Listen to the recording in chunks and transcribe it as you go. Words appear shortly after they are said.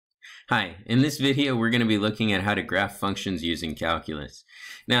Hi, in this video we're going to be looking at how to graph functions using calculus.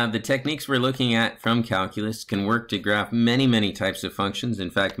 Now the techniques we're looking at from calculus can work to graph many types of functions. In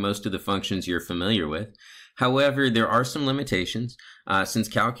fact, most of the functions you're familiar with. However, there are some limitations. Since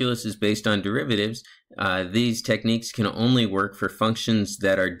calculus is based on derivatives, these techniques can only work for functions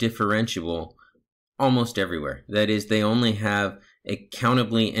that are differentiable almost everywhere. That is, they only have a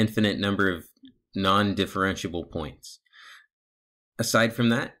countably infinite number of non-differentiable points. Aside from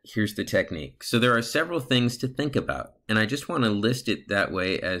that, here's the technique. So there are several things to think about, and I just want to list it that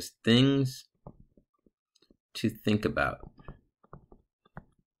way as things to think about.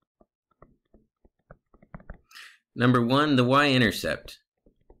 Number one, the y-intercept.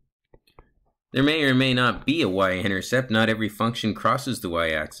 There may or may not be a y-intercept. Not every function crosses the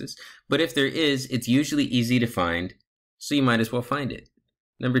y-axis, but if there is, it's usually easy to find, so you might as well find it.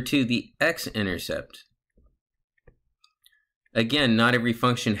 Number two, the x-intercept. Again, not every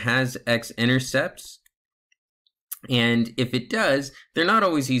function has x-intercepts, and if it does, they're not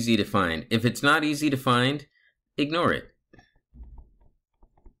always easy to find. If it's not easy to find, ignore it.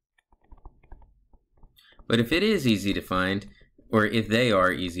 But if it is easy to find, or if they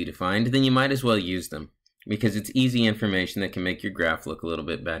are easy to find, then you might as well use them, because it's easy information that can make your graph look a little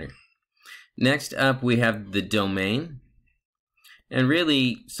bit better. Next up, we have the domain. And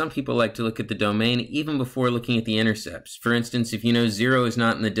really, some people like to look at the domain even before looking at the intercepts. For instance, if you know 0 is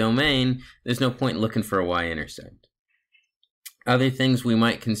not in the domain, there's no point in looking for a y-intercept. Other things we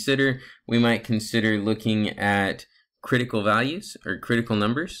might consider looking at critical values or critical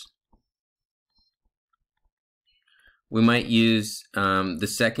numbers. We might use the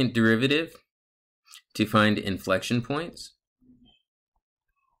second derivative to find inflection points.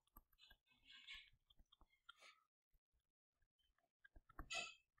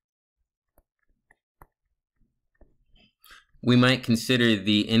 We might consider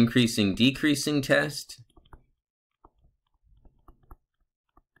the increasing-decreasing test.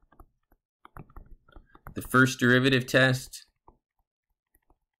 The first derivative test.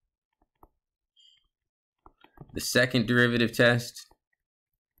 The second derivative test.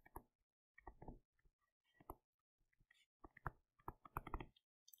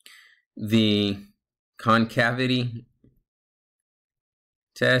 The concavity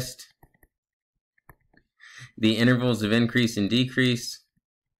test. The intervals of increase and decrease.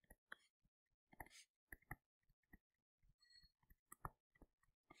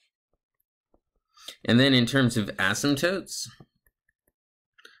 And then in terms of asymptotes,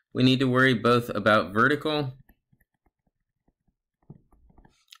 we need to worry both about vertical,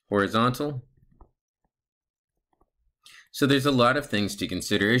 horizontal. So there's a lot of things to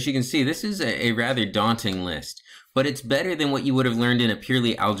consider. As you can see, this is a rather daunting list, but it's better than what you would have learned in a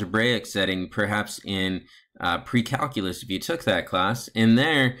purely algebraic setting, perhaps in pre-calculus if you took that class. In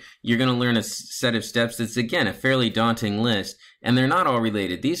there, you're going to learn a set of steps that's, again, a fairly daunting list, and they're not all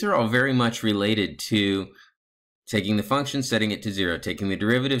related. These are all very much related to taking the function, setting it to 0, taking the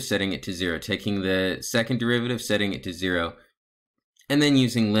derivative, setting it to 0, taking the second derivative, setting it to 0, and then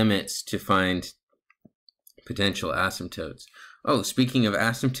using limits to find potential asymptotes. Oh, speaking of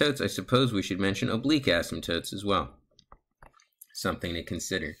asymptotes, I suppose we should mention oblique asymptotes as well. Something to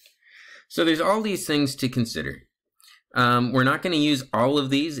consider. So there's all these things to consider. We're not going to use all of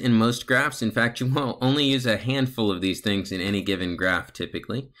these in most graphs. In fact, you will only use a handful of these things in any given graph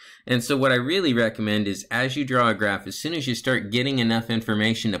typically. And so what I really recommend is as you draw a graph, as soon as you start getting enough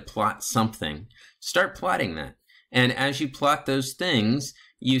information to plot something, start plotting that. And as you plot those things,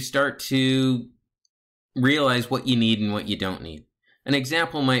 you start to realize what you need and what you don't need. An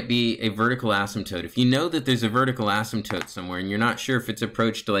example might be a vertical asymptote. If you know that there's a vertical asymptote somewhere and you're not sure if it's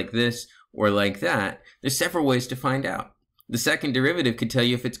approached like this or like that, there's several ways to find out. The second derivative could tell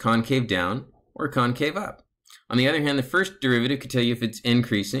you if it's concave down or concave up. On the other hand, the first derivative could tell you if it's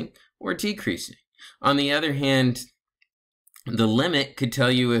increasing or decreasing. On the other hand, the limit could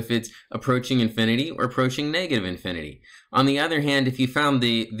tell you if it's approaching infinity or approaching negative infinity. On the other hand, if you found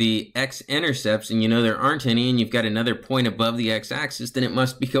the x-intercepts and you know there aren't any and you've got another point above the x-axis, then it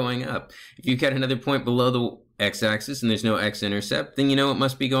must be going up. If you've got another point below the x-axis and there's no x-intercept, then you know it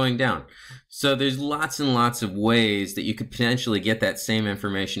must be going down. So there's lots and lots of ways that you could potentially get that same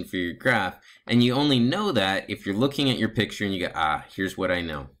information for your graph, and you only know that if you're looking at your picture and you go, ah, here's what I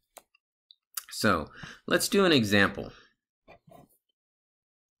know. So let's do an example.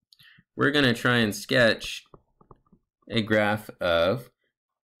 We're going to try and sketch a graph of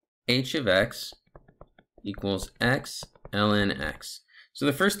h of x equals x ln x. So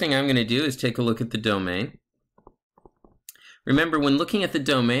the first thing I'm going to do is take a look at the domain. Remember, when looking at the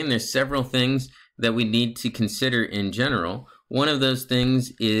domain, there's several things that we need to consider in general. One of those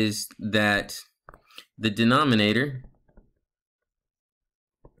things is that the denominator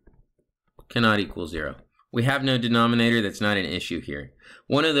cannot equal 0. We have no denominator. That's not an issue here.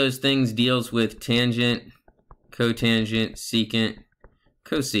 One of those things deals with tangent, cotangent, secant,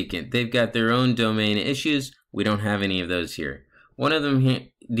 cosecant. They've got their own domain issues. We don't have any of those here. One of them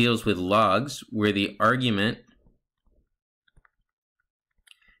deals with logs, where the argument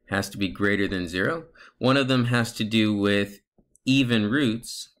has to be greater than 0. One of them has to do with even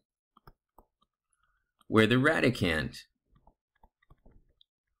roots, where the radicand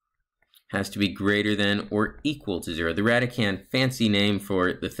has to be greater than or equal to 0. The radicand, fancy name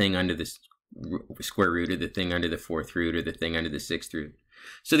for the thing under the square root, or the thing under the 4th root, or the thing under the 6th root.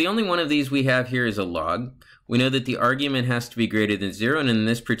 So the only one of these we have here is a log. We know that the argument has to be greater than 0, and in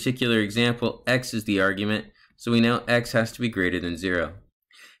this particular example, x is the argument, so we know x has to be greater than 0.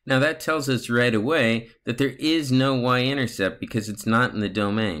 Now that tells us right away that there is no y-intercept because it's not in the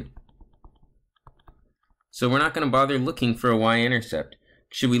domain. So we're not going to bother looking for a y-intercept.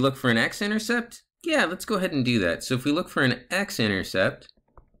 Should we look for an x-intercept? Yeah, let's go ahead and do that. So if we look for an x-intercept,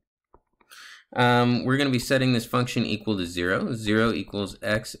 we're going to be setting this function equal to 0. 0 equals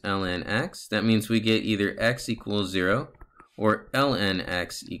x ln x. That means we get either x equals 0 or ln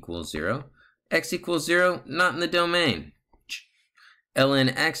x equals 0. X equals 0, not in the domain. Ln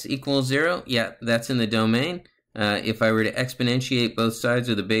x equals 0, yeah, that's in the domain. If I were to exponentiate both sides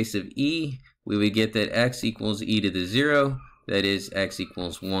of the base of e, we would get that x equals e to the 0. That is, x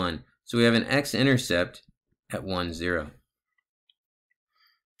equals 1. So we have an x-intercept at 1, 0.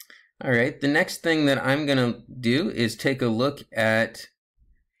 All right, the next thing that I'm going to do is take a look at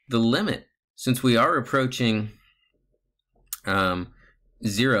the limit. Since we are approaching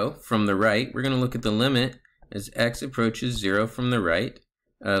 0 from the right, we're going to look at the limit as x approaches 0 from the right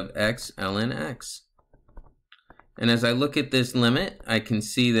of x ln x. And as I look at this limit, I can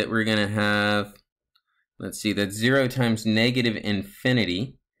see that we're going to have, let's see, that's 0 times negative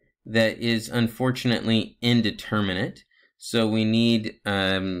infinity. That is unfortunately indeterminate. So we need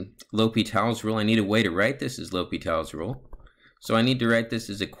L'Hopital's rule. I need a way to write this as L'Hopital's rule. So I need to write this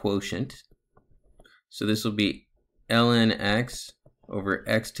as a quotient. So this will be ln x over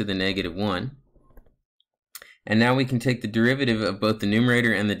x to the negative 1. And now we can take the derivative of both the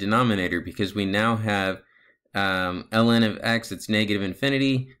numerator and the denominator, because we now have ln of x that's negative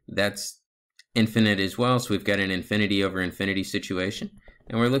infinity. That's infinite as well, so we've got an infinity over infinity situation.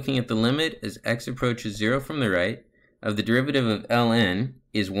 And we're looking at the limit as x approaches 0 from the right of the derivative of ln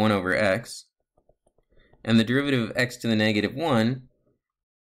is 1 over x, and the derivative of x to the negative 1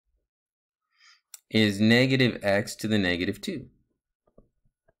 is negative x to the negative 2.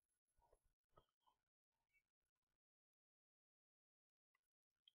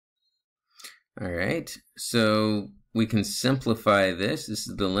 All right, so we can simplify this. This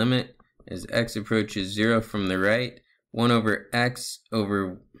is the limit as x approaches 0 from the right, 1 over x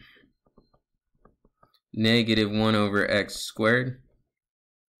over negative 1 over x squared.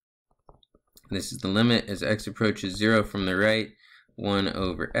 This is the limit as x approaches 0 from the right, 1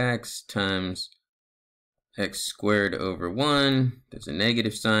 over x times x squared over 1. There's a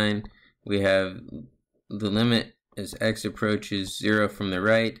negative sign. We have the limit as x approaches 0 from the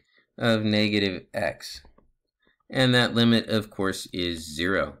right of negative x. And that limit, of course, is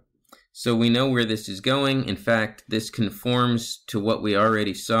 0. So we know where this is going. In fact, this conforms to what we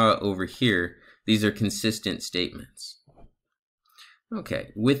already saw over here. These are consistent statements.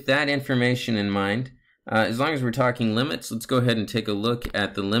 Okay, with that information in mind, as long as we're talking limits, let's go ahead and take a look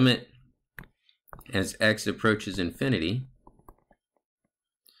at the limit as x approaches infinity.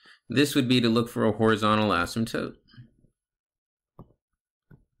 This would be to look for a horizontal asymptote.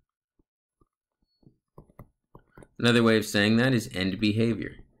 Another way of saying that is end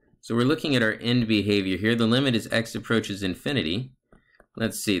behavior. So we're looking at our end behavior here. The limit as x approaches infinity.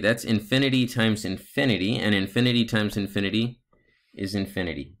 Let's see, that's infinity times infinity, and infinity times infinity is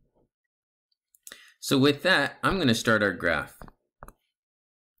infinity. So with that, I'm going to start our graph.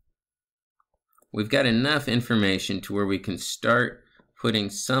 We've got enough information to where we can start putting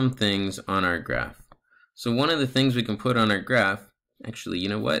some things on our graph. So one of the things we can put on our graph, actually, you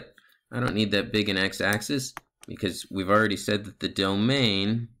know what? I don't need that big an x-axis because we've already said that the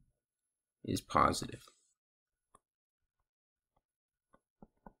domain is positive.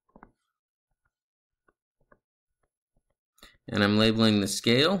 And I'm labeling the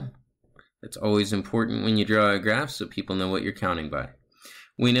scale. That's always important when you draw a graph so people know what you're counting by.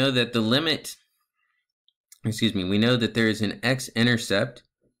 We know that the limit, we know that there is an x-intercept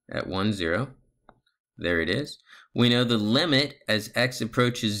at 1, 0. There it is. We know the limit as x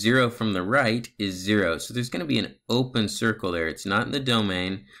approaches 0 from the right is 0. So there's going to be an open circle there. It's not in the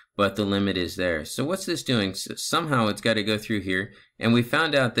domain, but the limit is there. So what's this doing? So somehow it's got to go through here. And we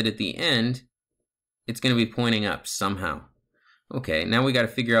found out that at the end, it's going to be pointing up somehow. Okay, now we got to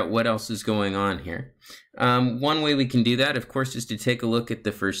figure out what else is going on here. One way we can do that, of course, is to take a look at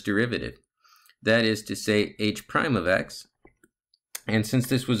the first derivative. That is to say h prime of x. And since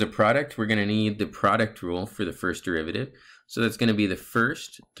this was a product, we're going to need the product rule for the first derivative. So that's going to be the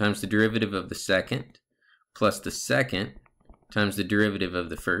first times the derivative of the second plus the second times the derivative of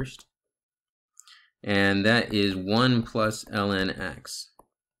the first. And that is 1 plus ln x.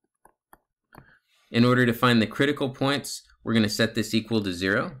 In order to find the critical points, we're going to set this equal to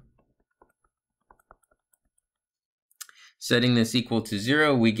 0. Setting this equal to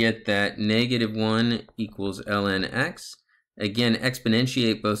 0, we get that negative 1 equals ln x. Again,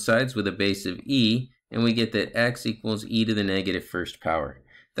 exponentiate both sides with a base of e, and we get that x equals e to the negative first power.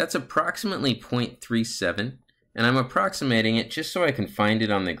 That's approximately 0.37, and I'm approximating it just so I can find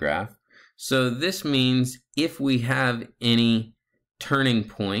it on the graph. So this means if we have any turning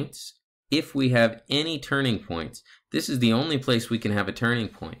points, this is the only place we can have a turning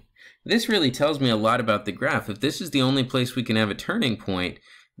point. This really tells me a lot about the graph. If this is the only place we can have a turning point,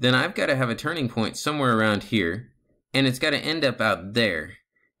 then I've got to have a turning point somewhere around here, and it's got to end up out there.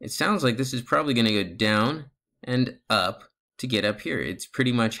 It sounds like this is probably going to go down and up to get up here. It's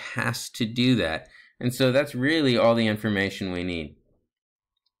pretty much has to do that. And so that's really all the information we need.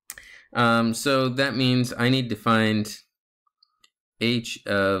 So that means I need to find h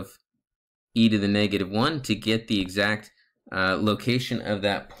of e to the negative 1 to get the exact location of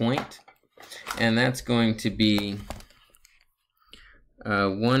that point. And that's going to be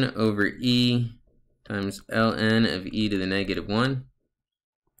 1 over e times ln of e to the negative 1.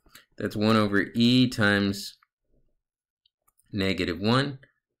 That's 1 over e times negative 1.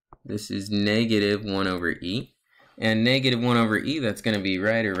 This is negative 1 over e. And negative 1 over e, that's going to be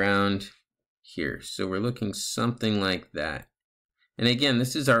right around here. So we're looking something like that. And again,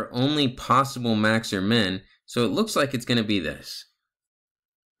 this is our only possible max or min, so it looks like it's going to be this.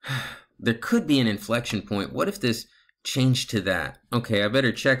 There could be an inflection point. What if this changed to that? Okay, I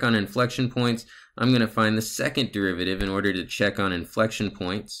better check on inflection points. I'm going to find the second derivative in order to check on inflection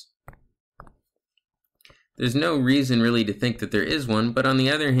points. There's no reason really to think that there is one, but on the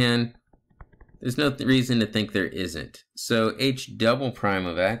other hand, there's no reason to think there isn't. So h double prime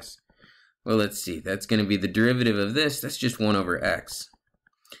of x, well, let's see, that's going to be the derivative of this. That's just 1 over x.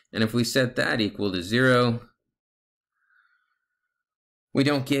 And if we set that equal to 0, we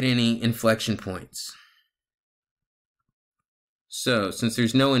don't get any inflection points. So since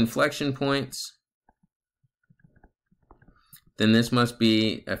there's no inflection points, then this must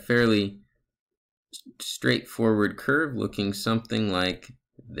be a fairly straightforward curve looking something like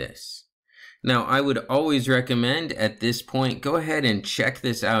this. Now, I would always recommend at this point, go ahead and check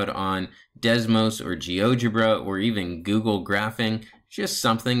this out on Desmos or GeoGebra or even Google Graphing, just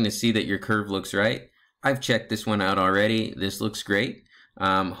something to see that your curve looks right. I've checked this one out already. This looks great.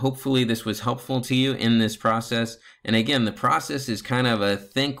 Hopefully this was helpful to you in this process. And again, the process is kind of a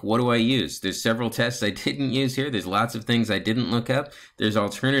think, what do I use? There's several tests I didn't use here. There's lots of things I didn't look up. There's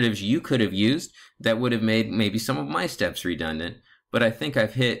alternatives you could have used that would have made maybe some of my steps redundant. But I think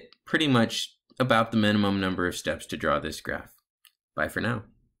I've hit pretty much about the minimum number of steps to draw this graph. Bye for now.